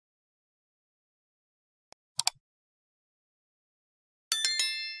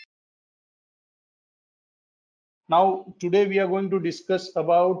Now, today we are going to discuss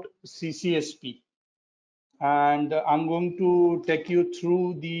about CCSP, and I'm going to take you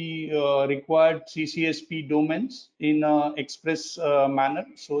through the required CCSP domains in a express manner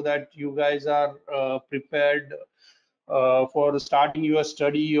so that you guys are prepared for starting your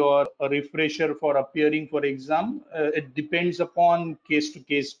study or a refresher for appearing for exam. It depends upon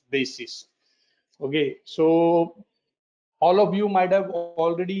case-to-case basis. Okay, so all of you might have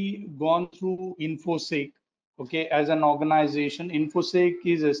already gone through InfoSec. Okay, as an organization, InfoSec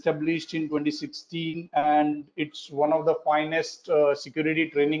is established in 2016 and it's one of the finest security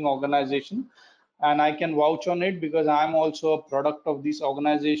training organization. And I can vouch on it because I'm also a product of this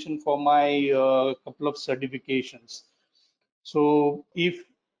organization for my couple of certifications. So if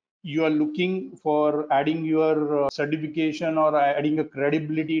you are looking for adding your certification or adding a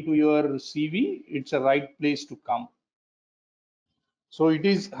credibility to your CV, it's a right place to come. So it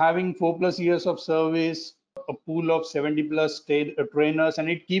is having 4+ years of service, a pool of 70+ trainers, and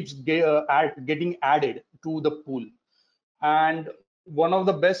it keeps getting added to the pool. And one of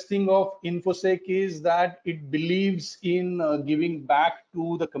the best thing of InfoSec is that it believes in giving back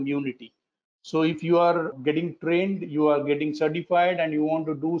to the community. So if you are getting trained, you are getting certified, and you want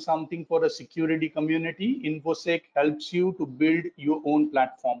to do something for a security community, InfoSec helps you to build your own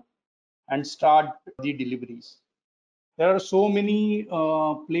platform and start the deliveries. There are so many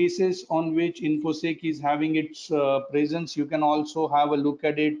places on which InfoSec is having its presence. You can also have a look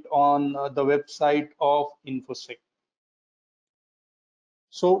at it on the website of InfoSec.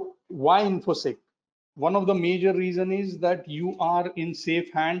 So why InfoSec? One of the major reason is that you are in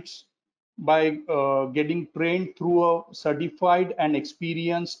safe hands by getting trained through a certified and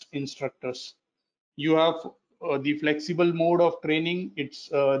experienced instructors. You have the flexible mode of training. It's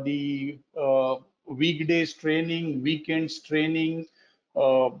the weekdays training, weekends training,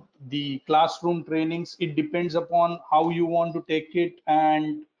 uh, the classroom trainings. It depends upon how you want to take it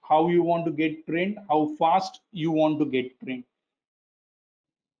and how you want to get trained, how fast you want to get trained.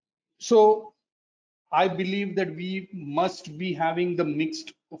 So I believe that we must be having the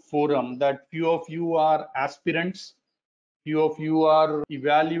mixed forum, that few of you are aspirants, few of you are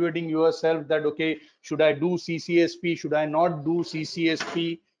evaluating yourself that, okay, should I do CCSP? Should I not do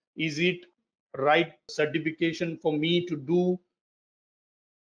CCSP? Is it right certification for me to do?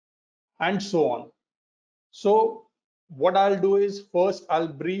 And so on. So what I'll do is first I'll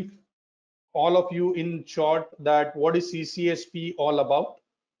brief all of you in short that what is CCSP all about,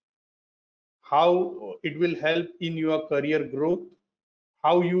 how it will help in your career growth,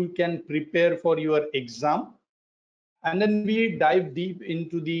 how you can prepare for your exam, and then we dive deep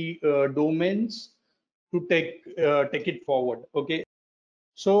into the domains to take it forward. Okay,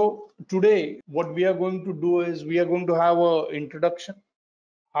 so today what we are going to do is we are going to have a introduction,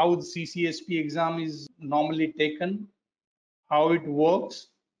 how the CCSP exam is normally taken, how it works.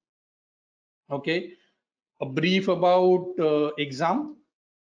 Okay, a brief about exam,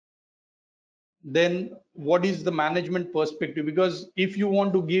 then what is the management perspective, because if you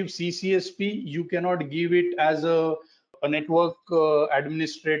want to give CCSP, you cannot give it as a network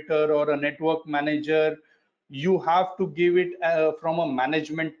administrator or a network manager. You have to give it from a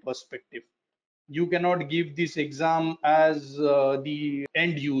management perspective. You cannot give this exam as the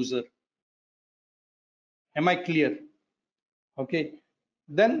end user. Am I clear? Okay,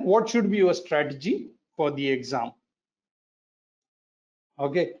 then what should be your strategy for the exam?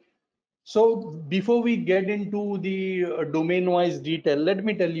 Okay, so before we get into the domain-wise detail, let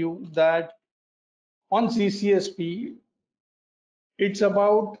me tell you that on CCSP, it's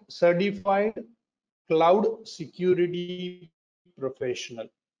about certified cloud security professional.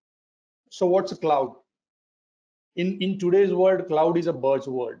 So what's a cloud? In today's world, cloud is a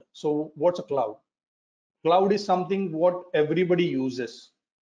buzzword. So what's a cloud? Cloud is something what everybody uses.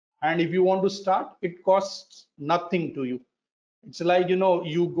 And if you want to start, it costs nothing to you. It's like, you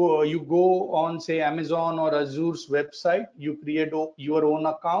go on, say, Amazon or Azure's website, you create your own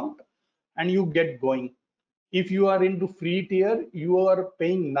account and you get going. If you are into free tier, you are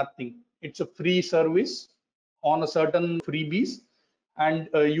paying nothing. It's a free service on a certain freebies, and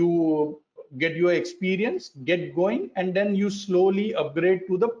you get your experience, get going, and then you slowly upgrade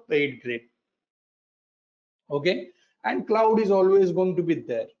to the paid grade. Okay, and cloud is always going to be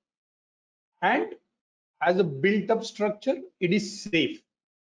there. And as a built up structure, it is safe.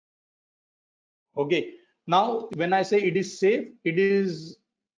 Okay, now when I say it is safe, it is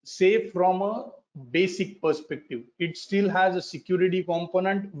safe from a basic perspective. It still has a security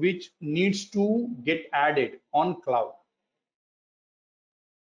component which needs to get added on cloud.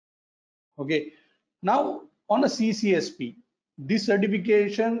 Okay, now on a CCSP, this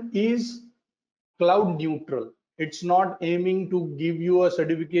certification is cloud neutral. It's not aiming to give you a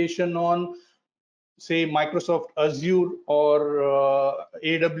certification on, say, Microsoft Azure or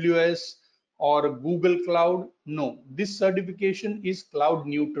AWS or Google Cloud. No, this certification is cloud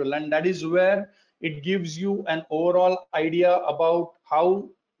neutral, and that is where it gives you an overall idea about how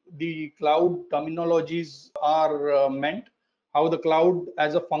the cloud terminologies are meant, how the cloud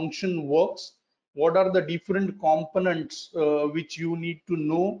as a function works, what are the different components which you need to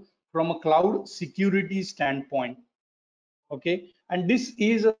know from a cloud security standpoint. Okay, and this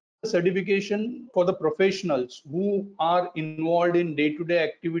is a certification for the professionals who are involved in day-to-day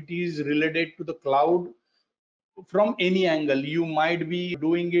activities related to the cloud from any angle. You might be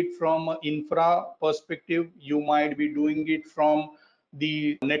doing it from an infra perspective, you might be doing it from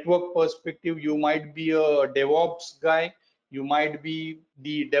the network perspective, you might be a DevOps guy, you might be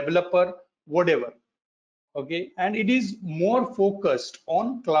the developer, whatever. Okay, and it is more focused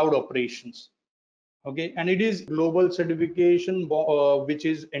on cloud operations. Okay, and it is global certification which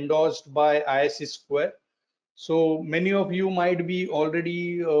is endorsed by ISC Square. So many of you might be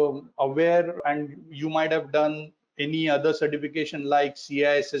already aware, and you might have done any other certification like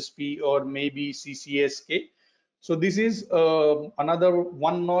CISSP or maybe CCSK. So this is another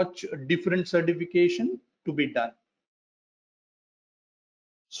one notch different certification to be done.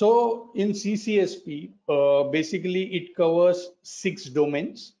 So in CCSP, basically it covers 6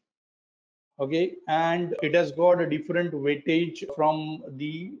 domains. Okay, and it has got a different weightage from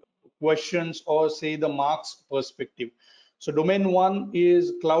the questions or say the marks perspective. So domain 1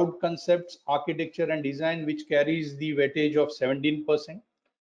 is cloud concepts, architecture and design, which carries the weightage of 17%.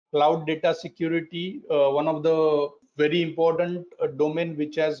 Cloud data security, one of the very important domain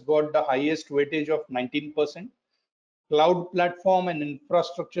which has got the highest weightage of 19%. Cloud platform and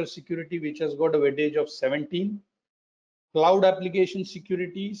infrastructure security, which has got a weightage of 17. Cloud application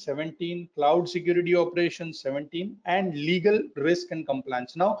security 17, cloud security operations 17, and legal risk and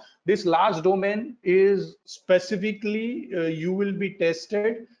compliance. Now this last domain is specifically you will be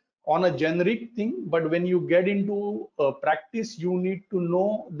tested on a generic thing, but when you get into practice, you need to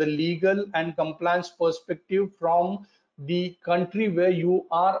know the legal and compliance perspective from the country where you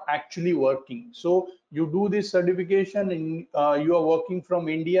are actually working. So you do this certification and you are working from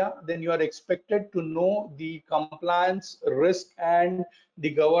India, then you are expected to know the compliance risk and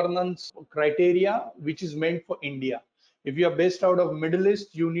the governance criteria which is meant for India. If you are based out of Middle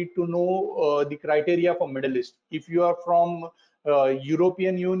East, you need to know the criteria for Middle East. If you are from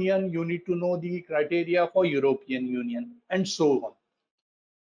European Union, you need to know the criteria for European Union, and so on.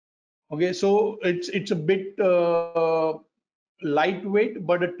 Okay, so it's a bit lightweight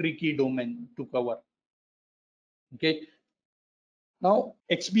but a tricky domain to cover. Okay, now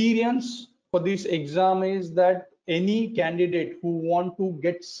experience for this exam is that any candidate who want to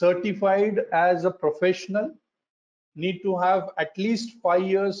get certified as a professional need to have at least 5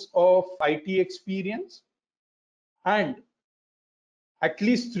 years of IT experience and at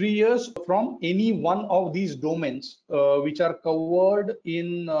least 3 years from any one of these domains which are covered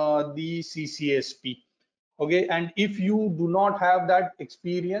in the CCSP. Okay, and if you do not have that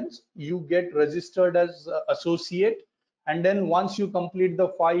experience, you get registered as associate, and then once you complete the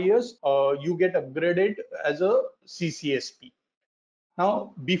 5 years, you get upgraded as a CCSP.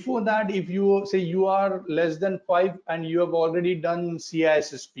 Now, before that, if you say you are less than 5 and you have already done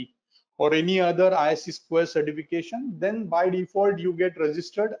CISSP or any other ISC Square certification, then by default you get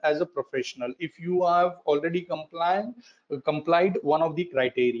registered as a professional if you have already complied one of the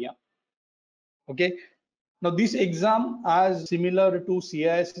criteria. Okay. Now this exam, as similar to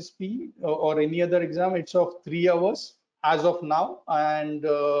CISSP or any other exam, it's of 3 hours as of now, and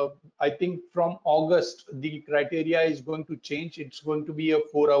I think from August the criteria is going to change. It's going to be a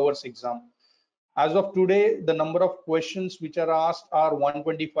 4 hours exam. As of today, the number of questions which are asked are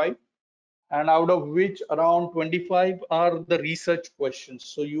 125, and out of which around 25 are the research questions.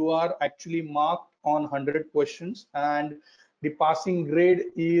 So you are actually marked on 100 questions, and the passing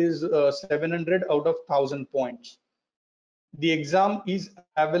grade is 700 out of 1000 points. The exam is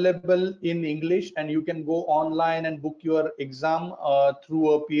available in English, and you can go online and book your exam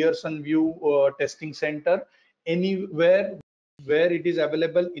through a Pearson VUE testing center anywhere where it is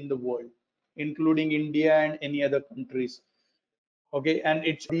available in the world, including India and any other countries. Okay, and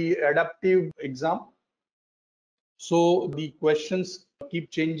it's the adaptive exam. So the questions keep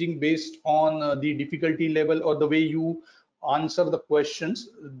changing based on the difficulty level or the way you answer the questions.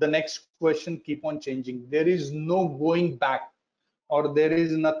 The next question keep on changing. There is no going back, or there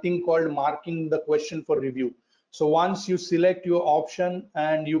is nothing called marking the question for review. So once you select your option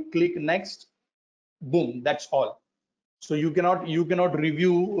and you click next, boom, that's all. So you cannot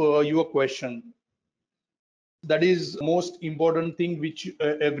review your question. That is most important thing which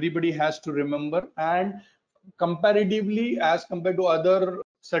everybody has to remember. And comparatively, as compared to other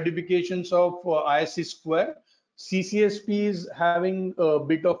certifications of ISC square, CCSP is having a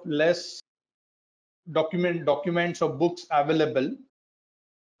bit of less documents or books available,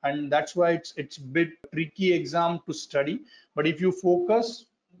 and that's why it's a bit tricky exam to study. But if you focus,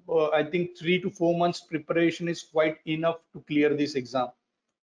 I think 3 to 4 months preparation is quite enough to clear this exam.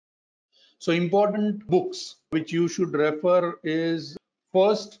 So important books which you should refer is,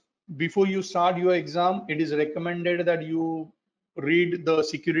 first, before you start your exam, it is recommended that you read the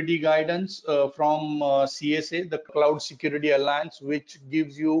security guidance from CSA, the Cloud Security Alliance, which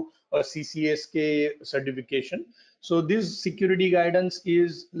gives you a CCSK certification. So this security guidance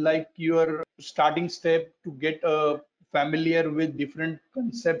is like your starting step to get familiar with different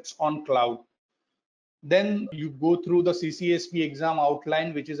concepts on cloud. Then you go through the CCSP exam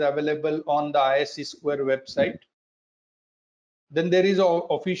outline, which is available on the ISC Square website. Then there is an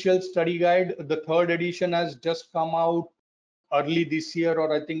official study guide. The third edition has just come out early this year,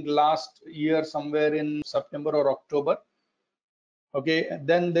 or I think last year, somewhere in September or October. Okay,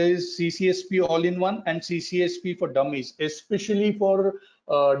 then there is CCSP all-in-one and CCSP for dummies, especially for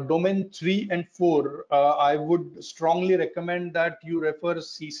domain 3 and 4. I would strongly recommend that you refer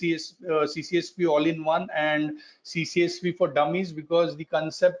CCSP all-in-one and CCSP for dummies, because the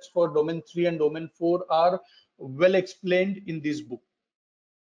concepts for domain 3 and domain 4 are well explained in this book.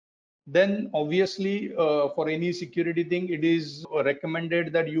 Then obviously for any security thing, it is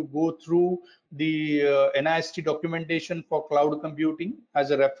recommended that you go through the NIST documentation for cloud computing as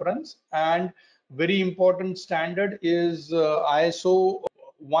a reference. And very important standard is ISO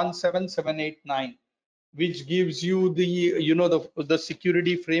 17789, which gives you the the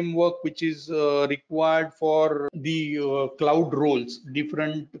security framework which is required for the cloud roles,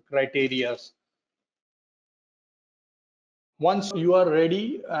 different criterias. Once you are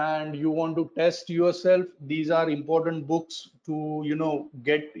ready and you want to test yourself, these are important books to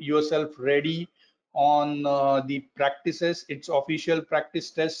get yourself ready on the practices. It's official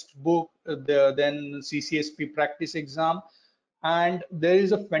practice test book, then CCSP practice exam. And there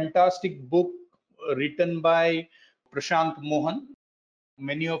is a fantastic book written by Prashant Mohan.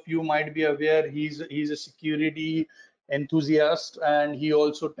 Many of you might be aware, he's a security enthusiast, and he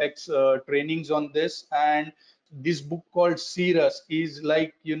also takes trainings on this. And this book called Cirrus is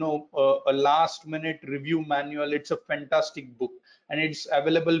like a last minute review manual. It's a fantastic book, and it's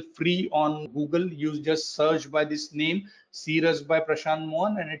available free on Google. You just search by this name, Cirrus by Prashant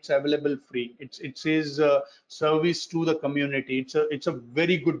Mohan, and it's available free. It's his service to the community. It's a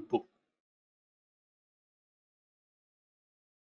very good book.